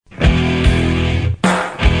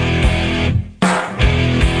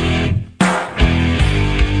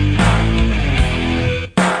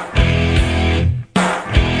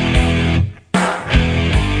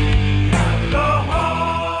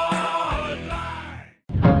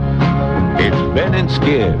and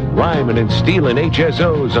skid, rhyming and stealing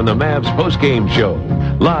HSOs on the Mavs postgame show.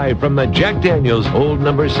 Live from the Jack Daniels Old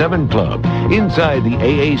Number 7 Club, inside the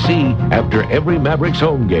AAC after every Mavericks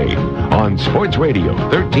home game. On Sports Radio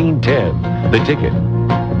 1310, The Ticket.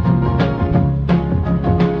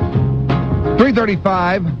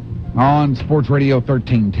 3:35 on Sports Radio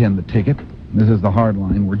 1310, The Ticket. This is the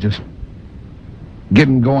Hardline. We're just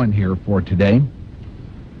getting going here for today.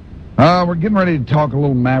 We're getting ready to talk a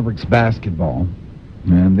little Mavericks basketball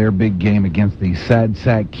and their big game against the Sad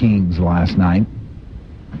Sack Kings last night.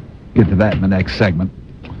 Get to that in the next segment.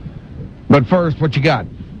 But first, what you got?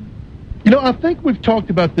 You know, I think we've talked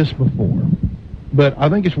about this before, but I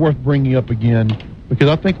think it's worth bringing up again because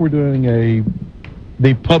I think we're doing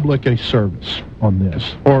the public a service on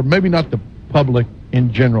this. Or maybe not the public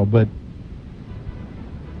in general, but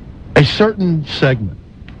a certain segment.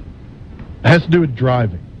 It has to do with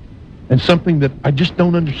driving. And something that I just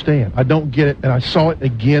don't understand. I don't get it, and I saw it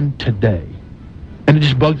again today. And it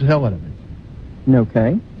just bugs the hell out of me.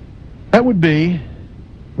 Okay. That would be,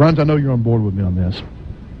 Rons, I know you're on board with me on this,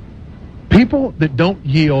 people that don't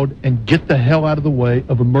yield and get the hell out of the way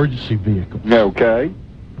of emergency vehicles. Okay.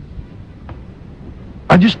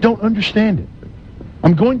 I just don't understand it.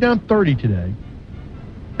 I'm going down 30 today,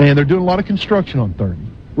 and they're doing a lot of construction on 30.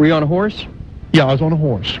 Were you on a horse? Yeah, I was on a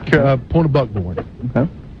horse, pulling a buckboard.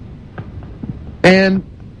 Okay. And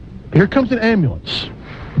here comes an ambulance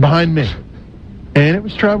behind me. And it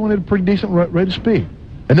was traveling at a pretty decent rate of speed.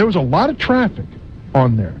 And there was a lot of traffic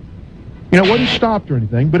on there. You know, it wasn't stopped or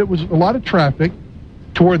anything, but it was a lot of traffic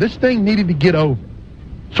to where this thing needed to get over.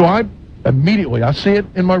 So I see it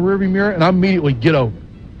in my rearview mirror, and I immediately get over.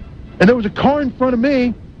 And there was a car in front of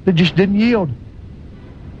me that just didn't yield.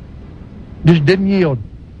 Just didn't yield.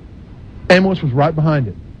 Ambulance was right behind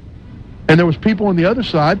it. And there was people on the other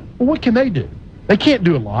side. Well, what can they do? They can't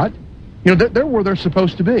do a lot. You know, they're where they're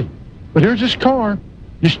supposed to be. But here's this car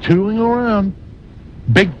just tooling around.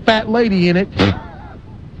 Big fat lady in it.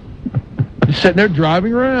 Just sitting there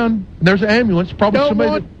driving around. And there's an ambulance.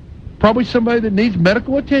 Probably somebody that needs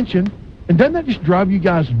medical attention. And doesn't that just drive you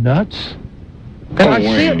guys nuts? And I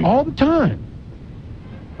see it all the time.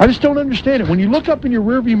 I just don't understand it. When you look up in your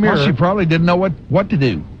rearview mirror... Well, she probably didn't know what to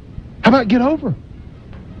do. How about get over?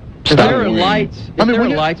 If there are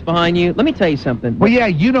lights behind you, let me tell you something. Well, yeah,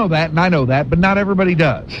 you know that, and I know that, but not everybody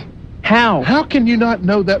does. How? How can you not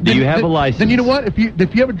know that? Do you have a license? Then you know what? If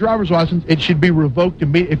you have a driver's license, it should be revoked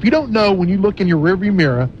immediately. If you don't know when you look in your rearview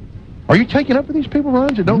mirror, are you taking up for these people,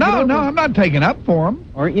 Ron? No, I'm not taking up for them.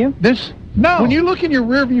 Aren't you? No. When you look in your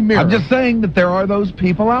rearview mirror... I'm just saying that there are those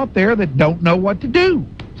people out there that don't know what to do.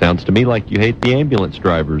 Sounds to me like you hate the ambulance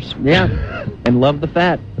drivers. Yeah, and love the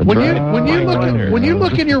fat. When you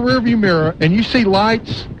look in your rearview mirror and you see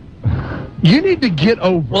lights, you need to get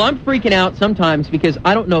over. Well, I'm freaking out sometimes because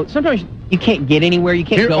I don't know. Sometimes you can't get anywhere. You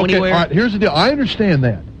can't go anywhere. All right, here's the deal. I understand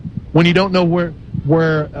that. When you don't know where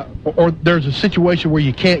or there's a situation where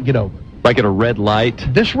you can't get over. Like at a red light?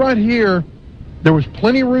 This right here, there was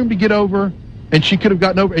plenty of room to get over, and she could have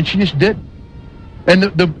gotten over, and she just didn't. And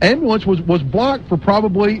the ambulance was blocked for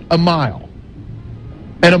probably a mile.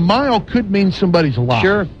 And a mile could mean somebody's alive.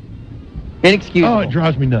 Sure. Inexcusable. Oh, it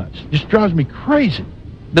drives me nuts. Just drives me crazy.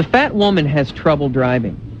 The fat woman has trouble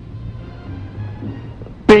driving.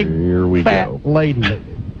 Big, Here we fat go. lady.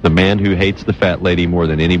 The man who hates the fat lady more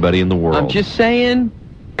than anybody in the world. I'm just saying.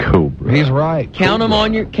 Cobra. He's right. Count them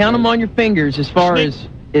on your fingers as far as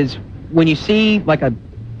when you see like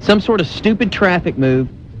some sort of stupid traffic move.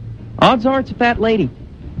 Odds are it's a fat lady.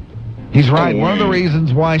 He's right. One of the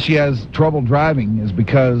reasons why she has trouble driving is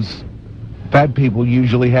because fat people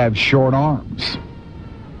usually have short arms.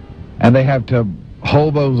 And they have to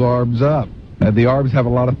hold those arms up. The arms have a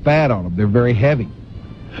lot of fat on them. They're very heavy.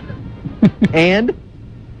 And?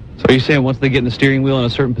 So you're saying once they get in the steering wheel in a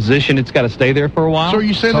certain position, it's got to stay there for a while? So are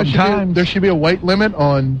you saying there should be a weight limit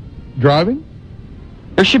on driving?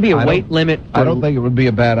 There should be a weight limit for... I don't think it would be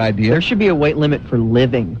a bad idea. There should be a weight limit for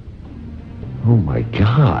living. Oh, my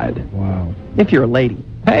God. Wow. If you're a lady.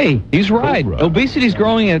 Hey, he's right. Cobra. Obesity's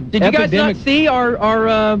growing at Did you guys not see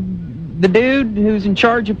the dude who's in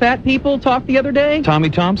charge of fat people talk the other day?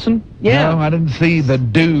 Tommy Thompson? Yeah. No, I didn't see the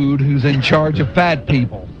dude who's in charge of fat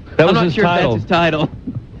people. That was I'm not his sure title. if that's his title.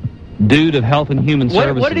 Dude of Health and Human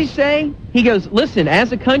Services. What did he say? He goes, listen,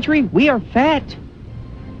 as a country, we are fat.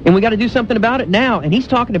 And we got to do something about it now. And he's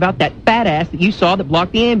talking about that fat ass that you saw that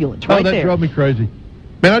blocked the ambulance right there. Oh, that drove me crazy.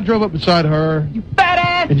 Man, I drove up beside her. You fat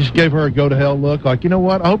ass! And just gave her a go-to-hell look. Like, you know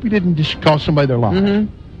what? I hope you didn't just cost somebody their life.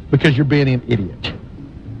 Because you're being an idiot.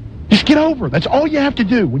 Just get over. That's all you have to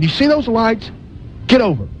do. When you see those lights, get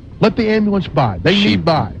over. Let the ambulance by. They need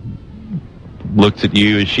by. looks at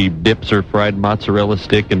you as she dips her fried mozzarella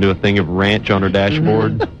stick into a thing of ranch on her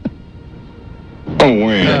dashboard. Oh,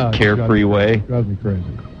 man. That carefree way. Drives me crazy.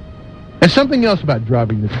 And something else about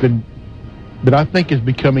driving that I think is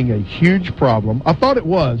becoming a huge problem. I thought it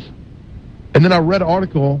was, and then I read an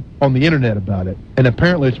article on the internet about it, and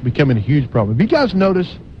apparently it's becoming a huge problem. Have you guys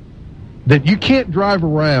noticed that you can't drive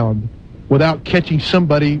around without catching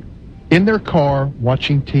somebody in their car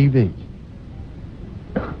watching TV?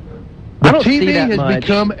 I don't TV see that has much.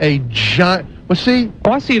 become a giant. Well, see,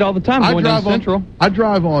 Oh, I see it all the time going down Central. I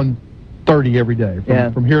drive on 30 every day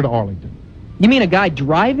from here to Arlington. You mean a guy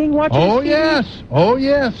driving watching Oh TV? yes, oh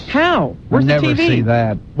yes. How? Where's I the never TV? see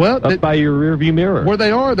that. Well, Up by your rearview mirror. where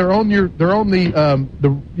they are, they're on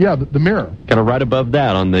the mirror. Kind of right above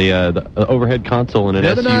that on the overhead console in an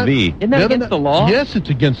The other night- SUV. Isn't that against the law? Yes,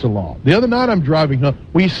 it's against the law. The other night I'm driving home.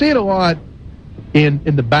 Well, you see it a lot in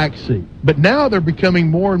the back seat, but now they're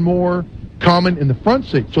becoming more and more common in the front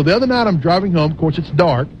seat. So the other night I'm driving home. Of course, it's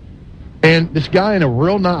dark, and this guy in a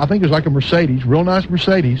real nice, I think it was like a Mercedes, real nice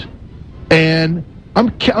Mercedes, and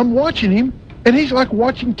I'm watching him, and he's like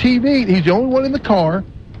watching TV. He's the only one in the car,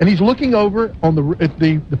 and he's looking over on at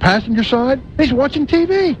the passenger side. He's watching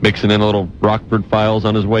TV. Mixing in a little Rockford Files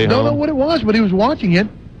on his way Don't know home. what it was, but he was watching it,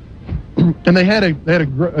 and they had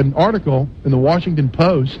an article in the Washington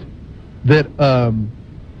Post that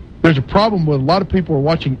there's a problem with a lot of people are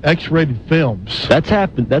watching X-rated films. That's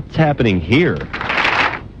happening here.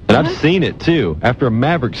 And I've seen it, too. After a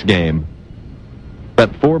Mavericks game,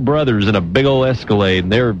 got four brothers in a big old Escalade,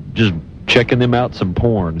 and they're just checking them out some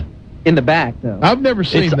porn. In the back, though. I've never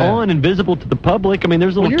seen It's that. on, invisible to the public. I mean,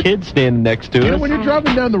 there's little kids standing next to You it. know, when you're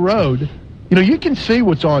driving down the road, you can see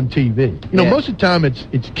what's on TV. Most of the time it's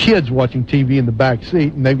kids watching TV in the back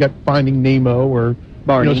seat, and they've got Finding Nemo or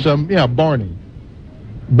Barney. Barney.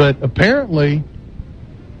 But apparently,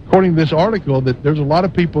 according to this article, that there's a lot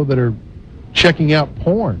of people that are checking out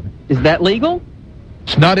porn. Is that legal?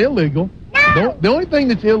 It's not illegal. The only thing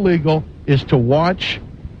that's illegal is to watch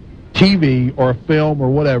TV or a film or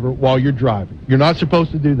whatever while you're driving. You're not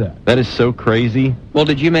supposed to do that. That is so crazy. Well,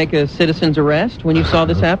 did you make a citizen's arrest when you saw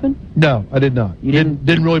this happen? No, I did not. You didn't-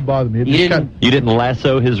 Didn't really bother me. It You just didn't- You didn't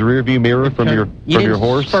lasso his rearview mirror from your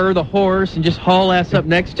horse? Spur the horse and just haul ass up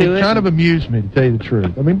next to it? It kind of amused me, to tell you the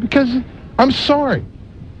truth. I mean, because I'm sorry.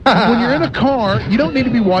 When you're in a car, you don't need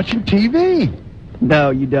to be watching TV. No,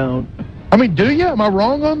 you don't. I mean, do you? Am I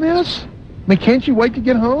wrong on this? I mean, can't you wait to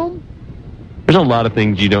get home? There's a lot of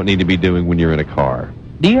things you don't need to be doing when you're in a car.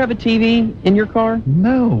 Do you have a TV in your car?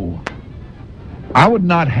 No. I would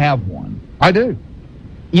not have one. I do.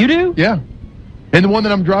 You do? Yeah. And the one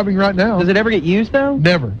that I'm driving right now. Does it ever get used, though?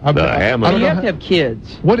 Never. I hammer. don't You know have how- to have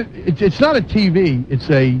kids. It's not a TV. It's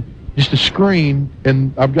just a screen,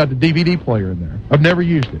 and I've got the DVD player in there. I've never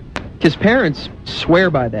used it. Because parents swear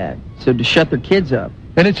by that, so to shut their kids up.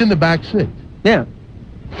 And it's in the back seat. Yeah.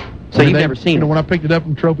 So you've never seen it. When I picked it up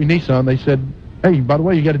from Trophy Nissan, they said, "Hey, by the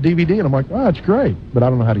way, you got a DVD?" And I'm like, "Oh, it's great," but I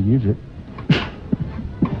don't know how to use it.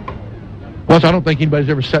 Plus, I don't think anybody's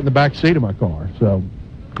ever sat in the back seat of my car. So,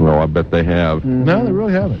 Well, I bet they have. no, they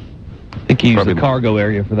really haven't. I think you use Probably the cargo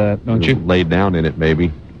area for that, don't you? Laid down in it,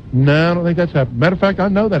 maybe. No, I don't think that's happened. Matter of fact, I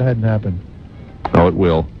know that hadn't happened. Oh, it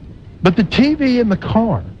will. But the TV in the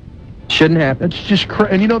car, Shouldn't happen. it's just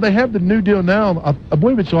crazy. And, they have the new deal now. I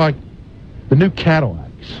believe it's like the new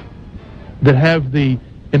Cadillacs that have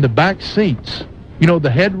in the back seats, the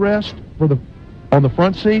headrest on the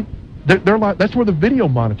front seat, they're like, that's where the video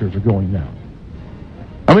monitors are going now.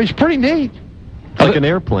 I mean, it's pretty neat. It's like an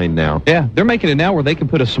airplane now. Yeah, they're making it now where they can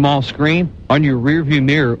put a small screen on your rearview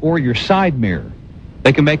mirror or your side mirror.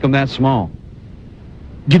 They can make them that small.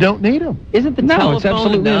 You don't need them. Isn't the No, telephone it's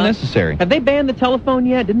absolutely enough? unnecessary. Have they banned the telephone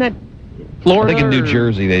yet? Didn't that I Florida? think in New or-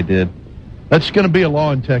 Jersey they did. That's going to be a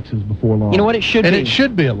law in Texas before long. You know what? It should and be. it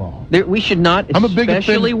should be a law. We should not, I'm a big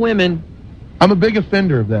especially offender. women. I'm a big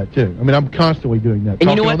offender of that, too. I mean, I'm constantly doing that. And you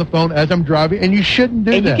know Talking what? on the phone as I'm driving, and you shouldn't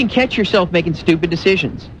do And that. you can catch yourself making stupid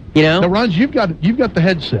decisions. You know? Now, Ron, you've got the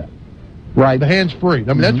headset. Right. The hands-free.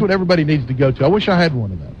 I mean, that's what everybody needs to go to. I wish I had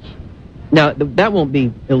one of those. Now, that won't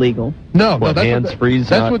be illegal. No, What, that's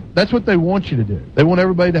hands-free's not- that's what they want you to do. They want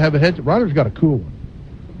everybody to have a headset. Ryder's got a cool one.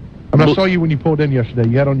 I mean, I saw you when you pulled in yesterday.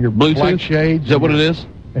 You had on your Bluetooth? black shades. Is that what it is?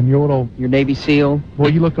 And your little... Your Navy SEAL. Well,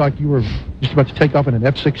 you look like you were just about to take off in an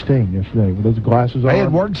F-16 yesterday with those glasses on. Hey, it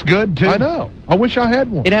works good, too. I know. I wish I had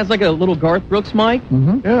one. It has like a little Garth Brooks mic.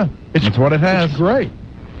 Yeah. That's what it has. It's great.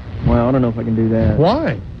 Well, I don't know if I can do that.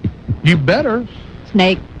 Why? You better.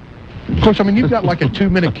 Snake. Of course, I mean, you've got like a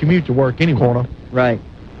 2-minute commute to work anyway. Right.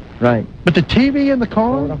 But the TV in the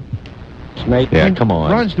car, Yeah, come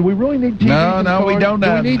on. Rons, do we really need TVs? No, we don't.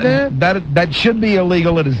 Do we need that? That should be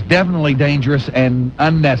illegal. It is definitely dangerous and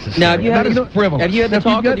unnecessary. Now, have you had frivolous. Have you had to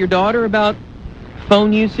talk with your daughter about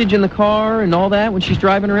phone usage in the car and all that when she's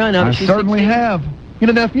driving around? Now that I she's certainly 16? have.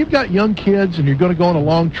 Now, if you've got young kids and you're going to go on a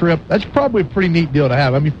long trip, that's probably a pretty neat deal to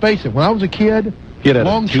have. I mean, face it, when I was a kid, Get a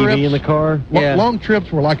long TV trips in the car. long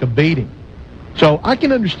trips were like a beating. So I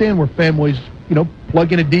can understand where families,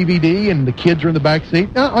 plug in a DVD and the kids are in the back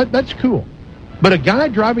seat. That's cool. But a guy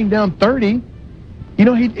driving down 30, he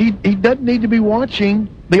doesn't need to be watching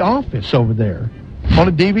The Office over there on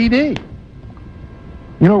a DVD.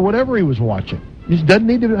 Or whatever he was watching. It just doesn't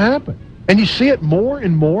need to happen. And you see it more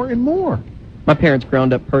and more and more. My parents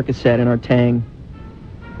ground up Percocet in our Tang.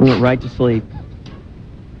 We went right to sleep.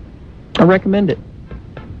 I recommend it.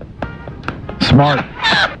 Smart.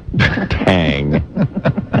 Tang.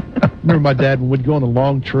 Remember my dad, when we'd go on the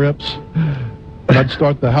long trips, and I'd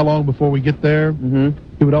start how long before we get there?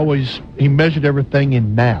 Mm-hmm. He measured everything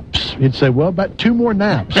in naps. He'd say, well, about 2 more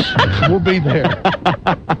naps. We'll be there.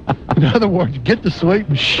 In other words, get to sleep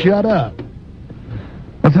and shut up.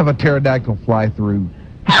 Let's have a pterodactyl fly through.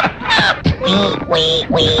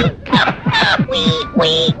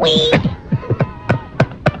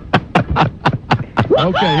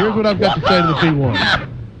 Okay, here's what I've got to say to the P1.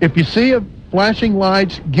 If you see flashing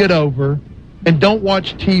lights, get over, and don't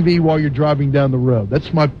watch TV while you're driving down the road.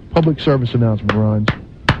 That's my public service announcement, Ron.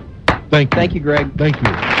 Thank you. Thank you, Greg. Thank you. The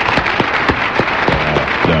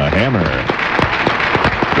hammer.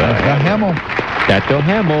 The Hamel. Dactyl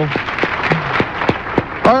Hamel.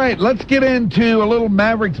 All right, let's get into a little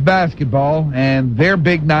Mavericks basketball and their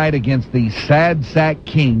big night against the Sad Sack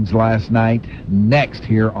Kings last night. Next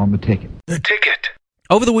here on The Ticket. The Ticket.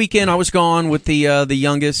 Over the weekend, I was gone with the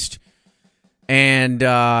youngest, and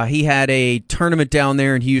he had a tournament down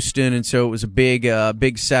there in Houston, and so it was a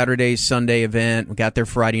big Saturday, Sunday event. We got there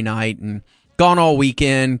Friday night and gone all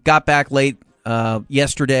weekend. Got back late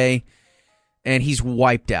yesterday, and he's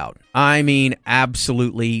wiped out. I mean,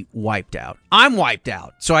 absolutely wiped out. I'm wiped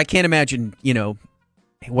out, so I can't imagine,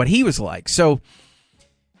 what he was like. So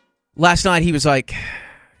last night he was like,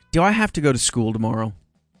 do I have to go to school tomorrow?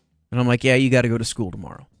 And I'm like, yeah, you got to go to school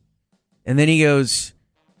tomorrow. And then he goes,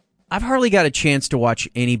 I've hardly got a chance to watch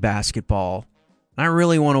any basketball. I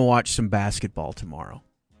really want to watch some basketball tomorrow.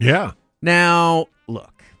 Yeah. Now,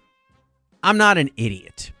 look, I'm not an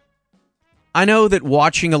idiot. I know that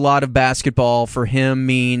watching a lot of basketball for him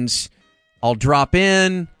means I'll drop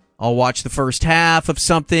in, I'll watch the first half of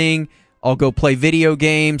something, I'll go play video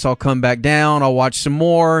games, I'll come back down, I'll watch some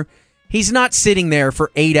more. He's not sitting there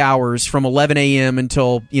for 8 hours from 11 a.m.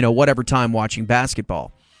 until, whatever time watching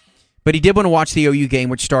basketball. But he did want to watch the OU game,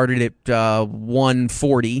 which started at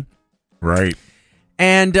 1:40. Right.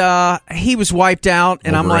 And he was wiped out,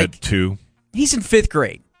 and I'm like, 2. He's in 5th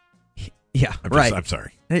grade. Yeah, right. I'm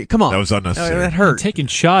sorry. Hey, come on. That was unnecessary. That hurt. Taking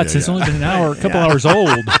shots. It's only been a couple hours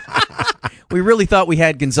old. We really thought we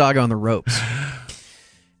had Gonzaga on the ropes.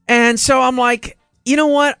 And so I'm like, you know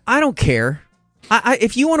what? I don't care.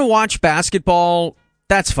 If you want to watch basketball,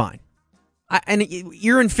 that's fine. And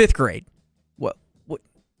you're in 5th grade. What?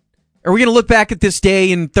 Are we going to look back at this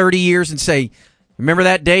day in 30 years and say, remember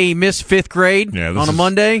that day he missed 5th grade on a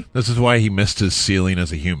Monday? This is why he missed his ceiling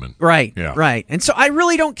as a human. Right, yeah. Right. And so I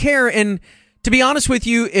really don't care. And to be honest with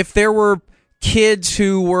you, if there were kids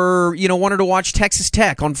who were, wanted to watch Texas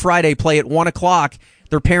Tech on Friday play at 1 o'clock,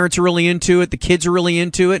 their parents are really into it, the kids are really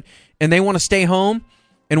into it, and they want to stay home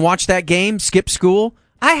and watch that game, skip school,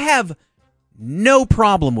 I have no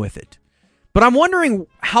problem with it. But I'm wondering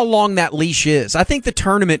how long that leash is. I think the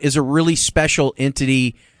tournament is a really special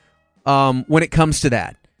entity when it comes to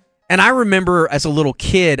that. And I remember as a little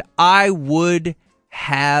kid, I would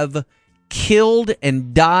have killed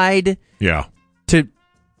and died to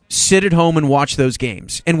sit at home and watch those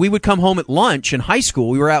games. And we would come home at lunch in high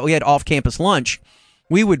school. We had off-campus lunch.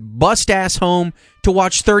 We would bust ass home to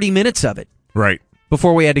watch 30 minutes of it. Right.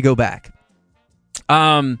 Before we had to go back.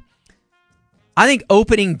 I think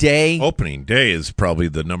opening day... Opening day is probably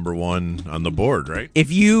the number one on the board, right? But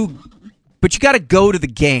you got to go to the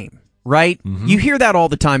game, right? Mm-hmm. You hear that all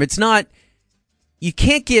the time. It's not... You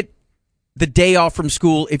can't get the day off from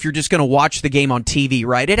school if you're just going to watch the game on TV,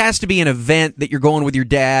 right? It has to be an event that you're going with your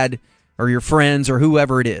dad or your friends or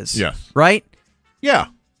whoever it is. Yes. Right? Yeah.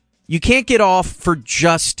 You can't get off for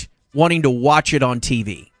just wanting to watch it on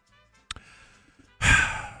TV.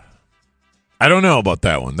 I don't know about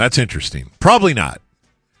that one. That's interesting. Probably not.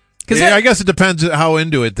 I guess it depends how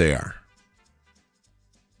into it they are.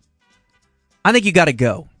 I think you got to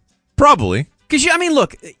go. Probably. Because,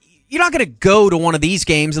 look, you're not going to go to one of these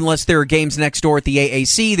games unless there are games next door at the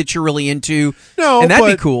AAC that you're really into. No, and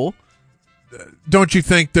that'd be cool. Don't you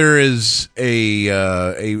think there is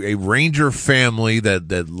a Ranger family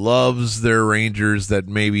that loves their Rangers that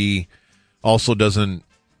maybe also doesn't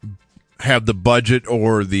have the budget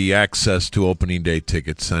or the access to opening day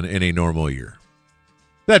tickets in a normal year?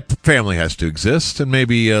 That family has to exist, and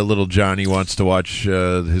maybe little Johnny wants to watch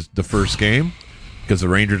the first game because the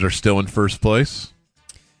Rangers are still in first place.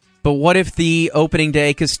 But what if the opening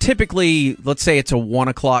day, because typically, let's say it's a 1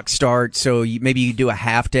 o'clock start, so maybe you do a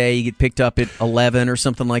half day, you get picked up at 11 or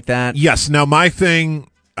something like that? Yes. Now, my thing,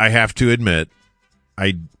 I have to admit,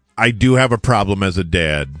 I do have a problem as a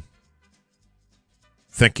dad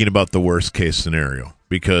thinking about the worst case scenario,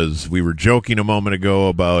 because we were joking a moment ago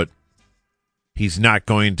about he's not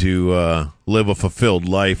going to live a fulfilled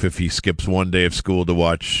life if he skips one day of school to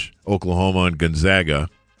watch Oklahoma and Gonzaga.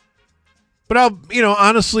 But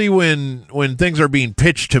honestly, when things are being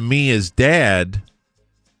pitched to me as dad,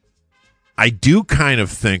 I do kind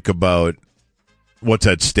of think about what's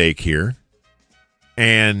at stake here.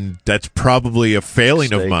 And that's probably a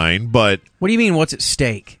failing of mine, but... What do you mean, what's at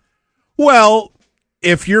stake? Well,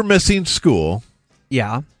 if you're missing school...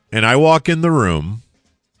 Yeah. And I walk in the room,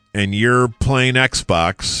 and you're playing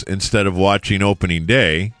Xbox instead of watching opening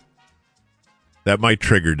day, that might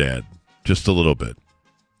trigger Dad just a little bit.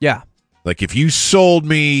 Yeah. Like if you sold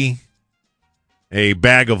me a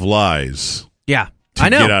bag of lies... Yeah, to I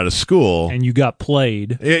know. Get out of school... And you got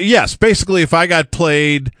played. Yes, basically if I got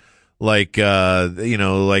played... like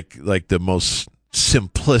the most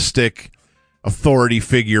simplistic authority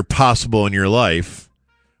figure possible in your life.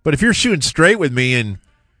 But if you're shooting straight with me and,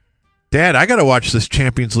 Dad, I got to watch this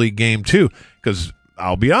Champions League game too, because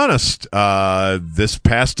I'll be honest, this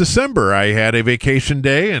past December I had a vacation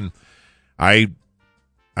day and I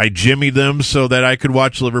jimmied them so that I could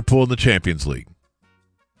watch Liverpool in the Champions League.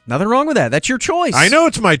 Nothing wrong with that. That's your choice. I know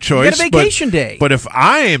it's my choice. You got a vacation day. But if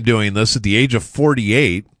I am doing this at the age of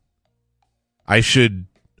 48, I should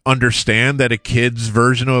understand that a kid's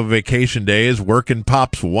version of a vacation day is working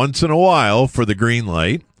pops once in a while for the green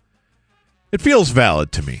light. It feels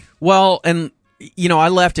valid to me. Well, and, I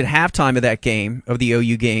left at halftime of that game, of the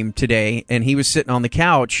OU game today, and he was sitting on the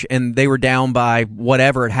couch, and they were down by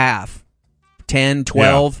whatever at half, 10,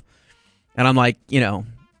 12. Yeah. And I'm like, you going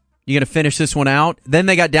to finish this one out? Then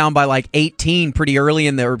they got down by like 18 pretty early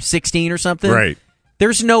in there, 16 or something. Right.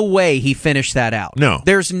 There's no way he finished that out. No.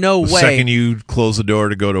 There's no way. The second you close the door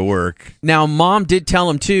to go to work. Now, Mom did tell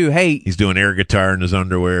him, too, hey. He's doing air guitar in his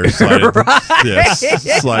underwear. Slide across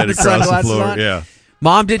the floor. On. Yeah.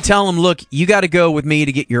 Mom did tell him, look, you got to go with me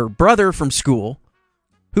to get your brother from school,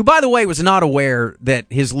 who, by the way, was not aware that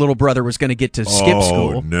his little brother was going to get to skip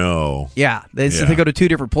school. Oh, no. Yeah. They go to two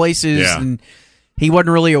different places, and he wasn't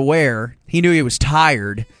really aware. He knew he was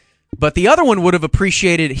tired. But the other one would have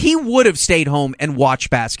appreciated, he would have stayed home and watched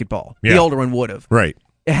basketball. Yeah. The older one would have. Right.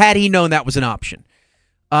 Had he known that was an option.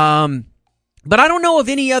 But I don't know of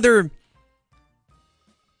any other...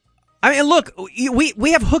 I mean, look,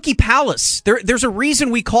 we have Hooky Palace. There's a reason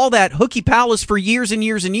we call that Hooky Palace for years and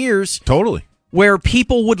years and years. Totally. Where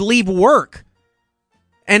people would leave work.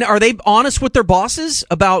 And are they honest with their bosses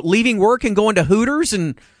about leaving work and going to Hooters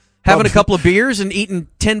and having a couple of beers and eating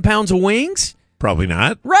 10 pounds of wings? Probably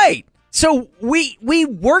not. Right. So we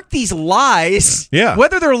work these lies,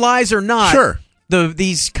 whether they're lies or not. Sure.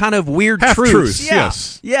 These kind of weird truths. Yeah.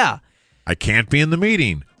 Yes. Yeah. I can't be in the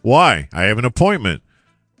meeting. Why? I have an appointment.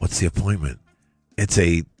 What's the appointment? It's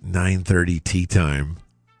a 9:30 tea time.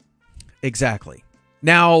 Exactly.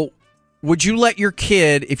 Now, would you let your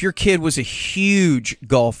kid, if your kid was a huge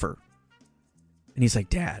golfer, and he's like,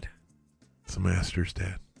 Dad. It's a Masters,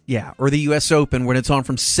 Dad. Yeah, or the U.S. Open when it's on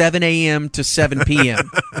from 7 a.m. to 7 p.m.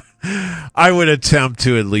 I would attempt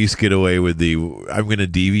to at least get away with I'm going to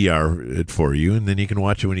DVR it for you, and then you can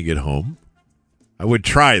watch it when you get home. I would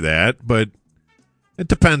try that, but it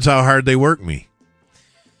depends how hard they work me.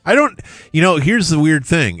 I don't, here's the weird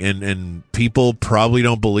thing, and people probably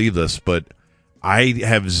don't believe this, but I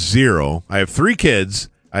have 3 kids,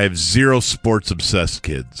 I have 0 sports-obsessed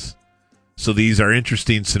kids. So these are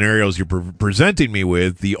interesting scenarios you're presenting me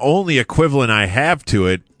with. The only equivalent I have to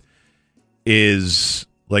it is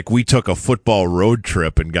like we took a football road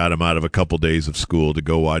trip and got him out of a couple days of school to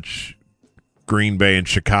go watch Green Bay and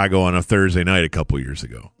Chicago on a Thursday night a couple years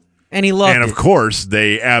ago. And he loved it. And, of course,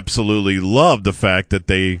 they absolutely loved the fact that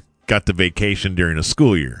they got the vacation during a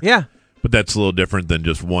school year. Yeah. But that's a little different than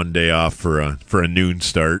just one day off for a noon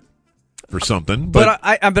start. For something, but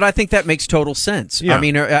I think that makes total sense. Yeah. I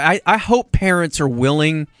mean, I hope parents are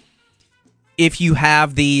willing, if you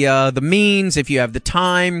have the means, if you have the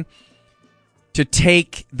time to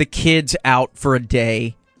take the kids out for a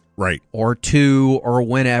day, Right. or two, or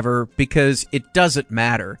whenever, because it doesn't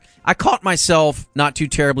matter. I caught myself not too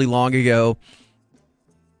terribly long ago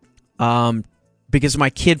because my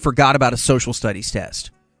kid forgot about a social studies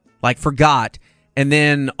test. Like, forgot. And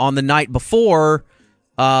then on the night before,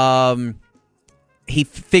 he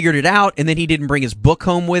figured it out, and then he didn't bring his book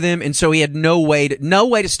home with him, and so he had no way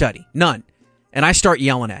to study. None. And I start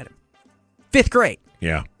yelling at him. 5th grade.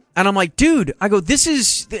 Yeah. And I'm like, dude, I go, this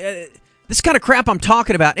is kind of crap I'm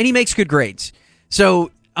talking about. And he makes good grades.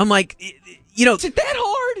 So I'm like, is it that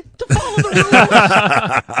hard to follow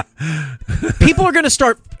the rules? People are going to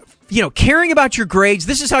start, caring about your grades.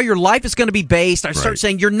 This is how your life is going to be based. I start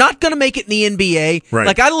saying, you're not going to make it in the NBA. Right.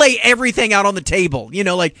 Like, I lay everything out on the table.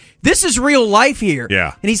 This is real life here.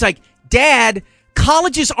 Yeah. And he's like, Dad,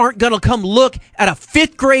 colleges aren't going to come look at a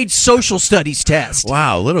 5th grade social studies test.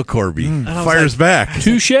 Wow, little Corby fires back.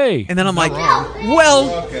 Touche. And then I'm like,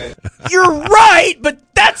 well, you're right, but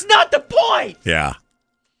that's not the point. Yeah.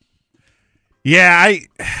 Yeah,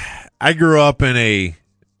 I grew up in a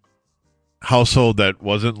household that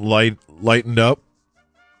wasn't lightened up.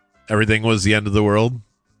 Everything was the end of the world.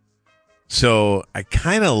 So I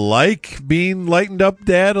kind of like being lightened up,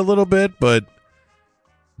 Dad, a little bit, but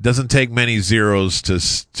it doesn't take many zeros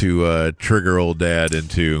to trigger old Dad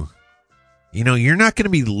into, you're not going to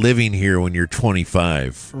be living here when you're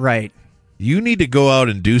 25. Right. You need to go out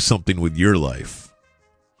and do something with your life.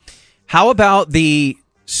 How about the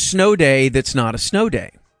snow day that's not a snow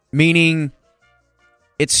day? Meaning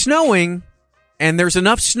it's snowing and there's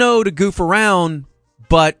enough snow to goof around,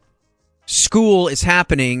 but school is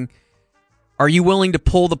happening. Are you willing to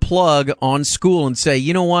pull the plug on school and say,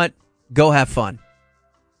 you know what? Go have fun.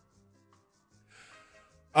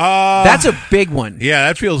 That's a big one. Yeah,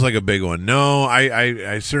 that feels like a big one. No,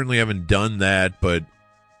 I certainly haven't done that, but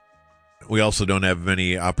we also don't have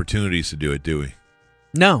many opportunities to do it, do we?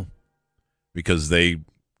 No. Because they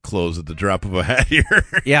close at the drop of a hat here.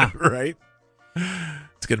 Yeah. Right?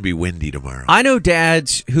 It's going to be windy tomorrow. I know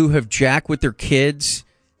dads who have jacked with their kids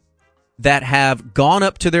that have gone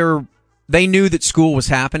up to they knew that school was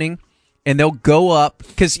happening, and they'll go up,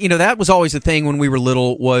 because, that was always the thing when we were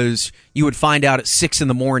little, was you would find out at 6 in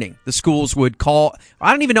the morning. The schools would call.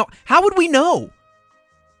 I don't even know. How would we know?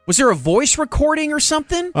 Was there a voice recording or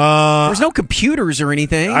something? There was no computers or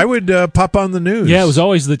anything. I would pop on the news. Yeah, it was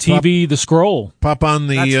always the TV, the scroll. Pop on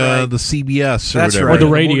the right. the CBS or That's whatever. right. Or the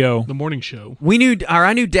radio. The morning show.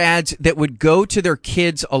 I knew dads that would go to their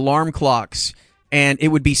kids' alarm clocks, and it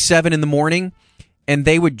would be 7 in the morning, and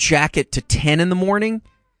they would jack it to 10 in the morning,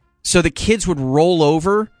 so the kids would roll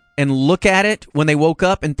over and look at it when they woke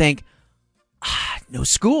up and think, no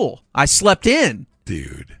school. I slept in.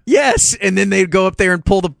 Dude. Yes. And then they'd go up there and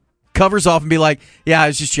pull the covers off and be like, yeah, I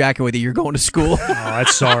was just jacking with you. You're going to school. Oh,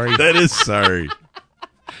 that's sorry. That is sorry.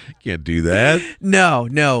 Can't do that.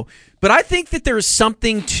 No. But I think that there's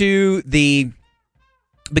something to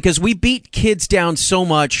because we beat kids down so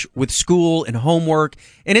much with school and homework,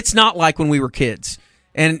 and it's not like when we were kids.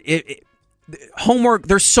 And homework,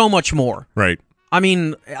 there's so much more. Right. I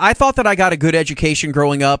mean, I thought that I got a good education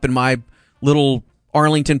growing up in my little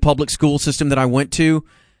Arlington public school system that I went to.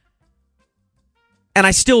 And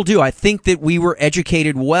I still do. I think that we were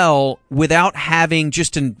educated well without having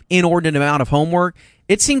just an inordinate amount of homework.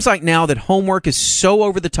 It seems like now that homework is so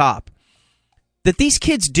over the top that these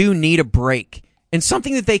kids do need a break and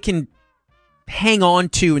something that they can hang on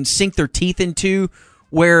to and sink their teeth into,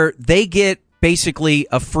 where they get basically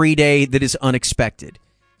a free day that is unexpected.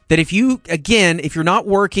 That if you're not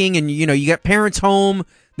working and you got parents home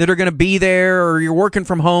that are going to be there, or you're working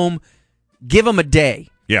from home, give them a day.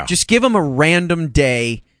 Yeah. Just give them a random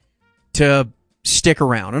day to stick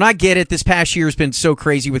around. And I get it. This past year has been so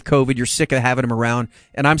crazy with COVID. You're sick of having them around.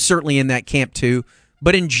 And I'm certainly in that camp too.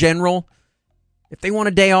 But in general, if they want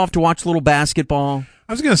a day off to watch a little basketball.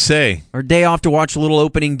 I was going to say. Or a day off to watch a little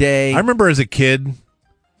opening day. I remember as a kid,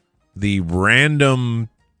 the random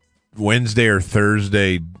Wednesday or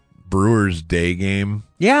Thursday Brewers day game.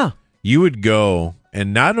 Yeah. You would go,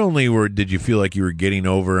 and not only did you feel like you were getting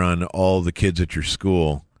over on all the kids at your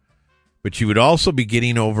school, but you would also be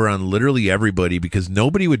getting over on literally everybody, because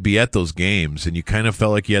nobody would be at those games, and you kind of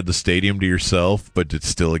felt like you had the stadium to yourself, but it's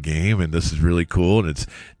still a game, and this is really cool, and it's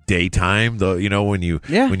daytime. Though, when you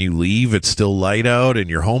leave, it's still light out, and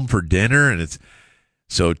you're home for dinner, and it's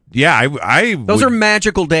so yeah. Those are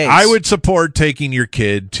magical days. I would support taking your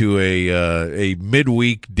kid to a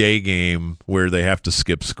midweek day game where they have to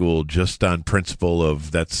skip school, just on principle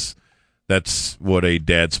of that's what a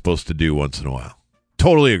dad's supposed to do once in a while.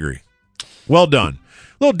 Totally agree. Well done.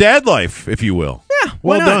 Little dad life, if you will. Yeah,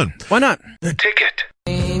 why well not? done. Why not? The ticket.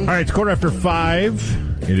 All right, it's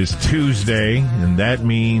 5:15. It is Tuesday, and that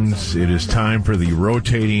means it is time for the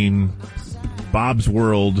rotating Bob's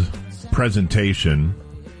World presentation.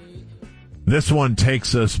 This one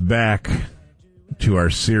takes us back to our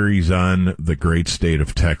series on the great state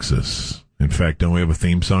of Texas. In fact, don't we have a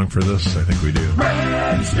theme song for this? I think we do.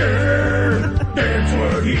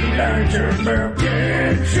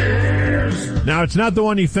 Now, it's not the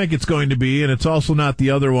one you think it's going to be, and it's also not the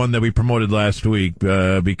other one that we promoted last week,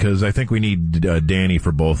 because I think we need Danny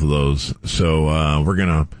for both of those. So we're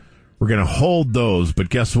gonna hold those, but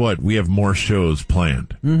guess what? We have more shows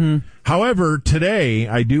planned. Mm-hmm. However, today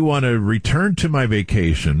I do want to return to my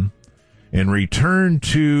vacation and return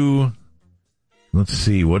to... Let's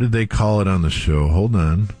see, what did they call it on the show? Hold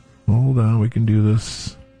on, we can do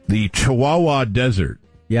this. The Chihuahua Desert.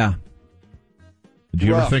 Yeah. Did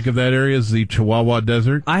you ever think of that area as the Chihuahua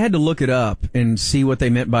Desert? I had to look it up and see what they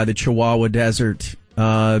meant by the Chihuahua Desert,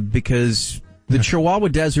 because the Chihuahua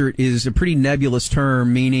Desert is a pretty nebulous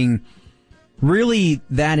term, meaning really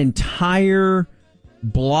that entire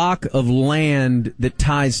block of land that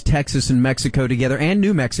ties Texas and Mexico together, and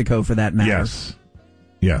New Mexico for that matter.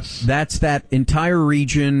 Yes. That's that entire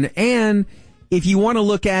region. And if you want to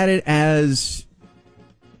look at it as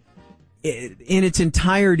in its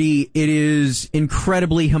entirety, it is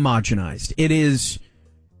incredibly homogenized. It is,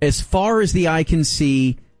 as far as the eye can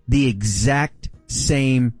see, the exact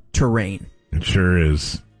same terrain. It sure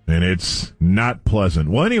is. And it's not pleasant.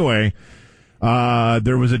 Well, anyway,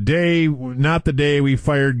 there was a day, not the day we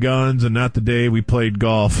fired guns and not the day we played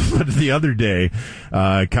golf, but the other day,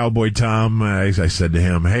 Cowboy Tom, I said to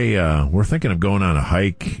him, hey, we're thinking of going on a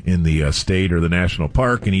hike in the state or the national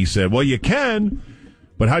park. And he said, well, you can,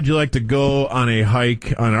 but how'd you like to go on a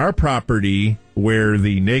hike on our property where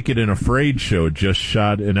the Naked and Afraid show just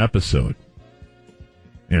shot an episode?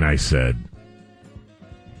 And I said,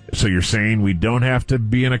 so you're saying we don't have to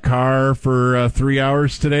be in a car for 3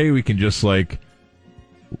 hours today? We can just, like,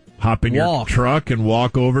 hop in your truck and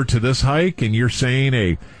walk over to this hike? And you're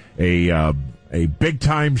saying a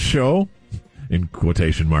big-time show, in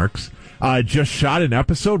quotation marks, just shot an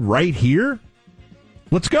episode right here?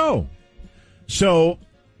 Let's go. So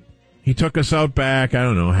he took us out back, I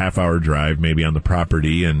don't know, half-hour drive maybe on the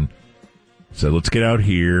property, and said, let's get out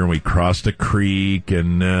here. And we crossed a creek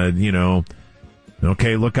and,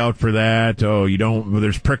 okay, look out for that. Oh,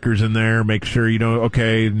 there's prickers in there. Make sure you don't.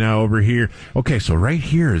 Okay, now over here. Okay, so right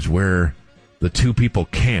here is where the two people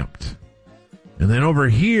camped. And then over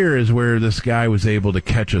here is where this guy was able to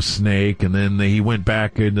catch a snake. And then he went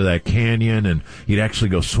back into that canyon and he'd actually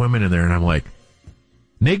go swimming in there. And I'm like,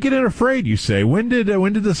 Naked and Afraid, you say? When did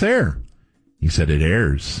this air? He said it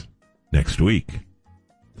airs next week.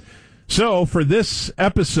 So for this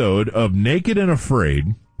episode of Naked and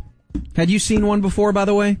Afraid... Had you seen one before, by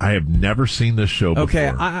the way? I have never seen this show before. Okay,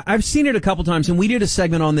 I've seen it a couple times, and we did a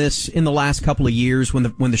segment on this in the last couple of years when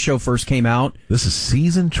the show first came out. This is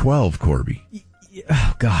season 12, Corby.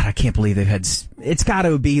 Oh, God, I can't believe they've had... It's got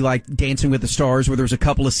to be like Dancing with the Stars, where there's a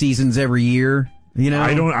couple of seasons every year, you know?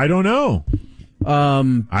 I don't know.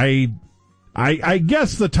 I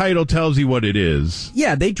guess the title tells you what it is.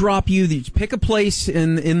 Yeah, they drop you... Pick a place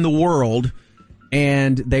in the world,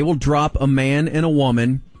 and they will drop a man and a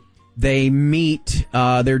woman... They meet,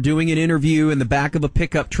 they're doing an interview in the back of a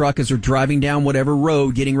pickup truck as they're driving down whatever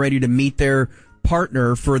road, getting ready to meet their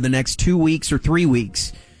partner for the next 2 weeks or 3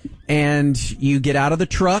 weeks. And you get out of the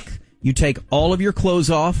truck, you take all of your clothes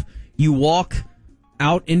off, you walk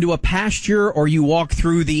out into a pasture, or you walk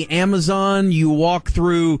through the Amazon, you walk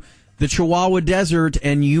through the Chihuahua Desert,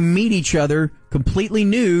 and you meet each other completely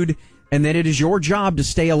nude, and then it is your job to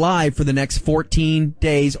stay alive for the next 14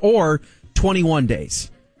 days or 21 days.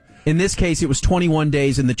 In this case, it was 21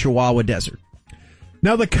 days in the Chihuahua Desert.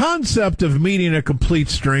 Now, the concept of meeting a complete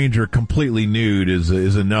stranger completely nude is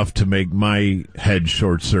enough to make my head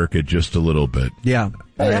short circuit just a little bit. Yeah.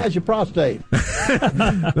 Hey, how's your prostate?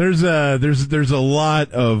 There's a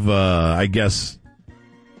lot of I guess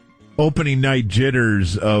opening night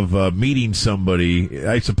jitters of meeting somebody.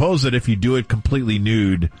 I suppose that if you do it completely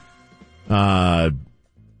nude,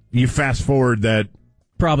 you fast forward that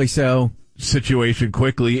probably so situation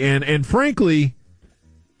quickly, and frankly,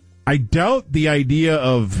 I doubt the idea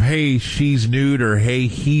of, hey, she's nude or hey,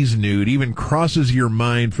 he's nude even crosses your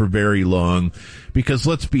mind for very long, because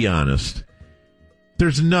let's be honest,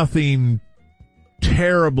 there's nothing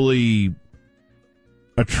terribly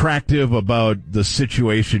attractive about the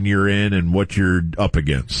situation you're in and what you're up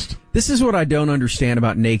against. This is what I don't understand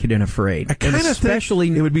about Naked and Afraid. I kind of especially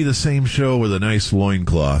think it would be the same show with a nice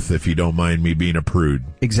loincloth, if you don't mind me being a prude.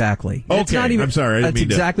 Exactly. Okay, It's not even, I'm sorry. I didn't that's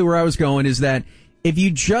mean exactly where I was going, is that if you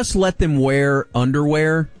just let them wear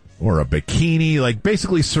underwear... Or a bikini, like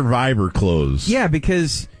basically Survivor clothes. Yeah,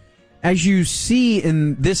 because as you see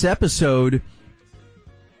in this episode,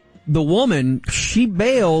 the woman, she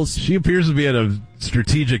bails... She appears to be at a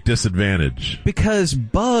strategic disadvantage. Because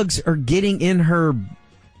bugs are getting in her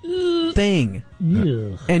thing.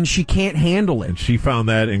 Yeah. And she can't handle it. And she found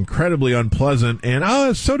that incredibly unpleasant,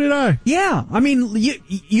 and so did I. Yeah, I mean,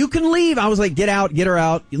 you can leave. I was like, get out, get her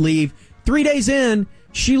out, leave. 3 days in,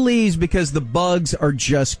 she leaves because the bugs are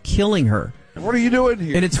just killing her. What are you doing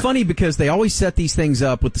here? And it's funny because they always set these things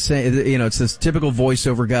up with the same, it's this typical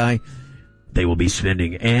voiceover guy. They will be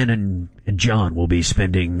spending, Anne and John will be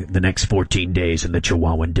spending the next 14 days in the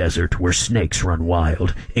Chihuahuan Desert where snakes run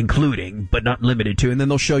wild, including, but not limited to, and then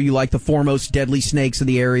they'll show you like the foremost deadly snakes of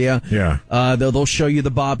the area. Yeah. They'll show you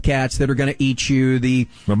the bobcats that are going to eat you, the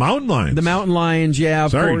mountain lions. The mountain lions, yeah,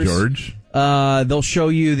 of Sorry, course. George. They'll show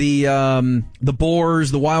you the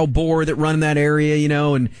boars, the wild boar that run in that area,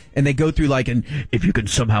 and they go through like if you can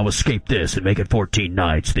somehow escape this and make it 14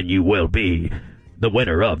 nights, then you will be the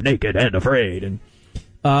winner of Naked and Afraid. And,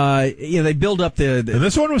 they build up the... And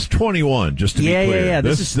this one was 21, just to be clear. Yeah.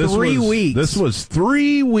 This is 3 weeks. This was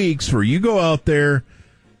 3 weeks where you go out there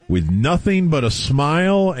with nothing but a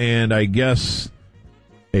smile and, I guess,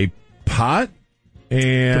 a pot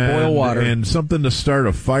and to boil water and something to start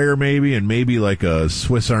a fire, maybe, and maybe like a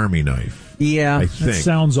Swiss Army knife. Yeah, I think. That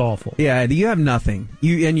sounds awful. Yeah, you have nothing.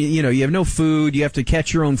 You have no food. You have to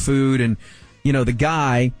catch your own food, and the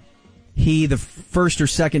guy. The first or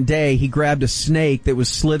second day, he grabbed a snake that was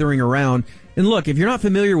slithering around. And look, if you're not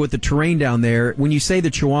familiar with the terrain down there, when you say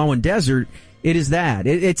the Chihuahuan Desert, it is that.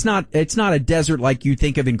 It's not a desert like you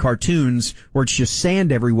think of in cartoons where it's just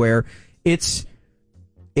sand everywhere. It's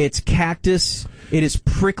cactus. It is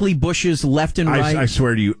prickly bushes left and right. I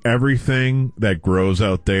swear to you, everything that grows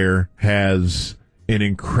out there has an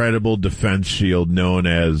incredible defense shield known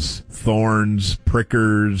as thorns,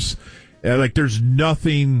 prickers. Like there's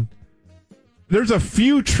nothing... There's a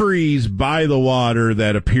few trees by the water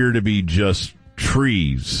that appear to be just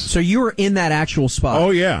trees. So you were in that actual spot?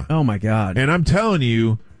 Oh, yeah. Oh, my God. And I'm telling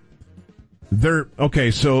you, so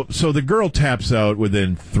the girl taps out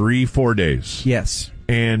within 3-4 days. Yes.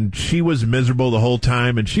 And she was miserable the whole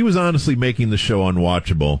time, and she was honestly making the show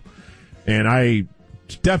unwatchable. And I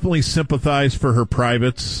definitely sympathize for her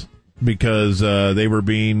privates because they were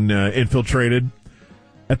being infiltrated.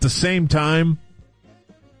 At the same time,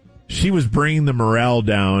 she was bringing the morale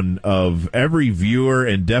down of every viewer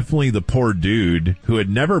and definitely the poor dude who had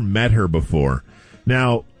never met her before.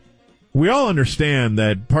 Now, we all understand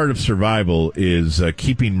that part of survival is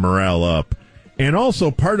keeping morale up, and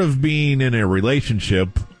also part of being in a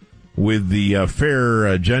relationship with the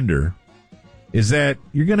fair gender is that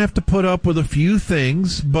you're going to have to put up with a few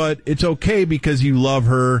things, but it's okay because you love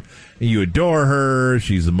her and you adore her.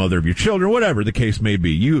 She's the mother of your children, whatever the case may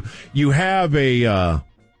be. You have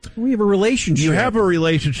we have a relationship. You have a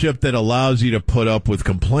relationship that allows you to put up with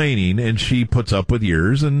complaining, and she puts up with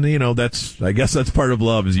yours, and I guess that's part of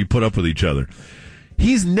love is you put up with each other.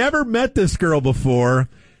 He's never met this girl before.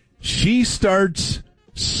 She starts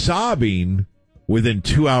sobbing within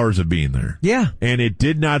 2 hours of being there. Yeah. And it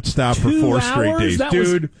did not stop for 4 straight days.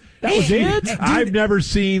 That was it? I've never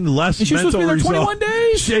seen less and she was mental supposed to be there results. 21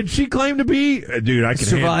 days? And she claimed to be, dude, I can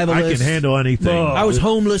handle anything. I was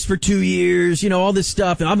homeless for 2 years, all this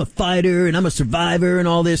stuff, and I'm a fighter, and I'm a survivor, and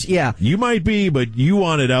all this. Yeah. You might be, but you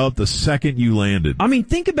wanted out the second you landed. I mean,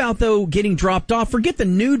 think about, though, getting dropped off. Forget the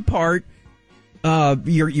nude part.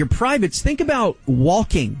 Your privates. Think about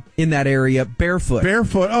walking in that area barefoot.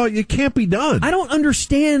 Oh, it can't be done. I don't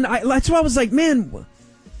understand. That's why I was like, man.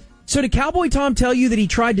 So did Cowboy Tom tell you that he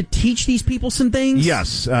tried to teach these people some things?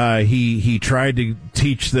 Yes, he tried to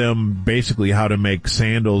teach them basically how to make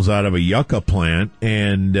sandals out of a yucca plant,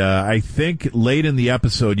 and I think late in the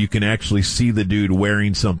episode you can actually see the dude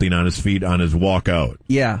wearing something on his feet on his walk out.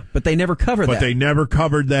 Yeah, but they never covered that. But they never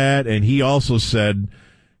covered that, and he also said,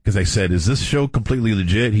 because I said, is this show completely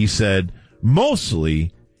legit? He said,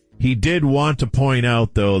 mostly. He did want to point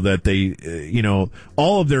out, though, that they,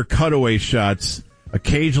 all of their cutaway shots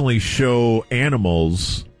occasionally show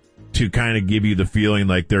animals to kind of give you the feeling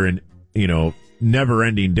like they're in,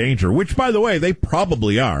 never-ending danger, which, by the way, they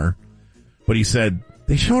probably are. But he said,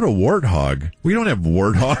 they showed a warthog. We don't have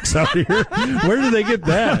warthogs out here. Where do they get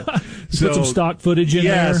that? Put some stock footage in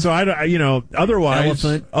there. Yeah, so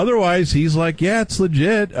otherwise he's like, yeah, it's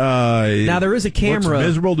legit. Now there is a camera. Looks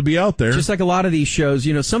miserable to be out there. Just like a lot of these shows,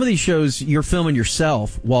 some of these shows you're filming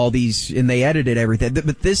yourself and they edited everything.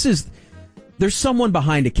 But there's someone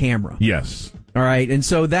behind a camera. Yes. All right, and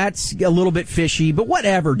so that's a little bit fishy, but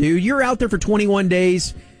whatever, dude. You're out there for 21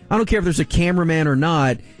 days. I don't care if there's a cameraman or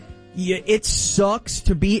not. It sucks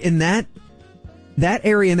to be in that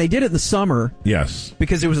area, and they did it in the summer. Yes.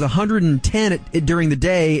 Because it was 110 during the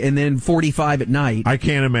day and then 45 at night. I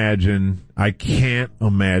can't imagine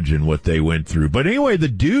what they went through. But anyway, the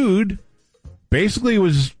dude basically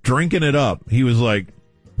was drinking it up. He was like,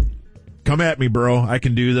 come at me, bro. I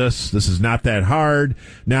can do this. This is not that hard.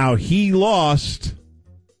 Now, he lost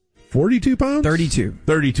 42 pounds? 32.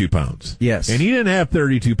 32 pounds. Yes. And he didn't have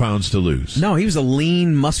 32 pounds to lose. No, he was a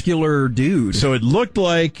lean, muscular dude. So it looked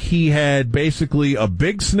like he had basically a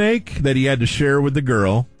big snake that he had to share with the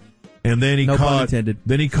girl. And then he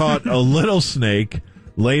caught a little snake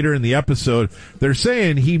later in the episode. They're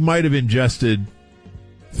saying he might have ingested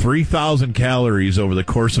 3,000 calories over the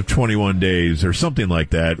course of 21 days or something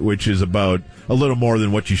like that, which is about a little more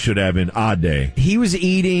than what you should have in a day. He was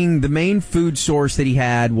eating, the main food source that he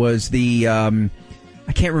had was the, I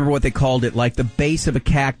can't remember what they called it, like the base of a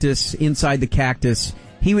cactus, inside the cactus.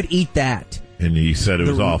 He would eat that. And he said it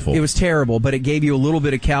was awful. It was terrible, but it gave you a little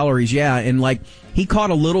bit of calories, yeah. And like, he caught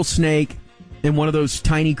a little snake in one of those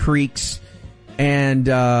tiny creeks,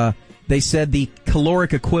 and, they said the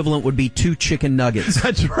caloric equivalent would be 2 chicken nuggets.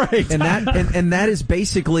 That's right. And that is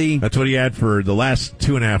basically... That's what he had for the last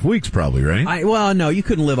 2.5 weeks, probably, right? Well, no, you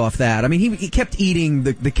couldn't live off that. I mean, he kept eating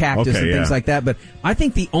the cactus and things like that, but I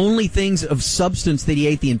think the only things of substance that he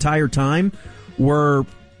ate the entire time were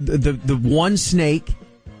the one snake,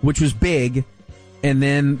 which was big, and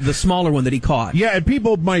then the smaller one that he caught. Yeah, and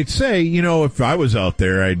people might say, if I was out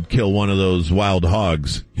there, I'd kill one of those wild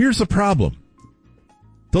hogs. Here's the problem.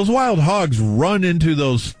 Those wild hogs run into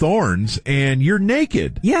those thorns, and you're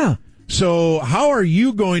naked. Yeah. So how are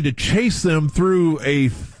you going to chase them through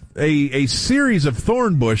a series of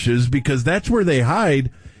thorn bushes, because that's where they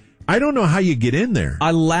hide? I don't know how you get in there.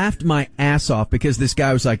 I laughed my ass off because this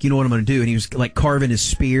guy was like, you know what I'm going to do? And he was like carving his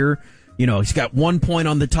spear. He's got 1 point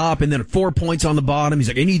on the top and then 4 points on the bottom. He's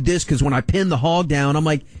like, I need this because when I pin the hog down, I'm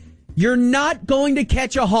like, you're not going to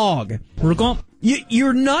catch a hog.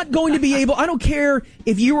 You're not going to be able. I don't care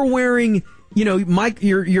if you were wearing,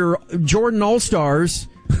 your Jordan All-Stars.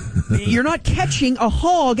 You're not catching a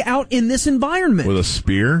hog out in this environment. With a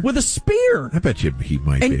spear? With a spear. I bet you he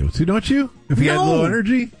might be able to, don't you? If he had low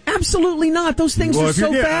energy? Absolutely not. Those things are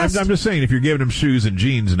so fast. I'm just saying, if you're giving him shoes and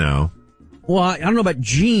jeans now. Well, I don't know about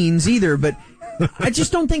jeans either, but I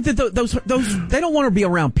just don't think that those they don't want to be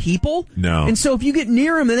around people. No. And so if you get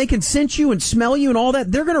near them and they can sense you and smell you and all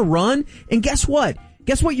that, they're going to run. And guess what?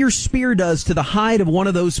 Guess what your spear does to the hide of one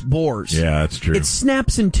of those boars? Yeah, that's true. It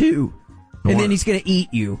snaps in two, and then he's going to eat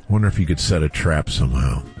you. Wonder if you could set a trap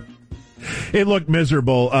somehow. It looked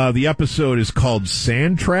miserable. The episode is called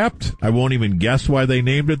Sand Trapped. I won't even guess why they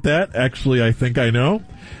named it that. Actually, I think I know.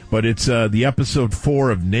 But it's the episode 4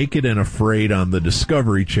 of Naked and Afraid on the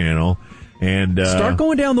Discovery Channel. And start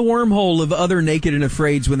going down the wormhole of other Naked and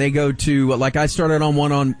Afraids when they go to, like I started on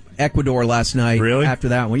one on Ecuador last night. Really? After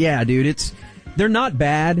that one. Yeah, dude, they're not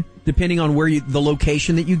bad depending on where the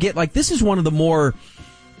location that you get. Like, this is one of the more,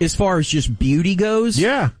 as far as just beauty goes.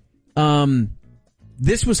 Yeah.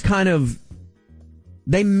 This was kind of,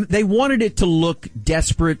 they wanted it to look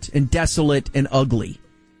desperate and desolate and ugly.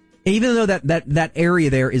 Even though that area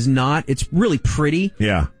there is not, it's really pretty.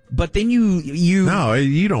 Yeah. But then you No,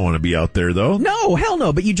 you don't want to be out there, though. No, hell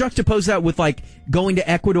no. But you juxtapose that with, like, going to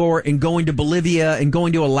Ecuador and going to Bolivia and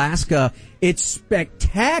going to Alaska. It's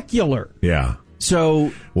spectacular. Yeah.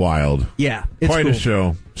 So. Wild. Yeah. It's Quite cool. a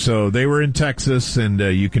show. So they were in Texas, and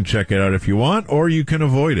you can check it out if you want, or you can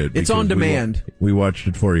avoid it. It's on demand. We watched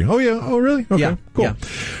it for you. Oh, yeah? Oh, really? Okay, yeah. Cool. Yeah.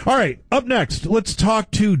 All right. Up next, let's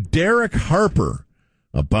talk to Derek Harper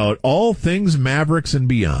about all things Mavericks and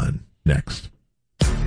beyond. Next.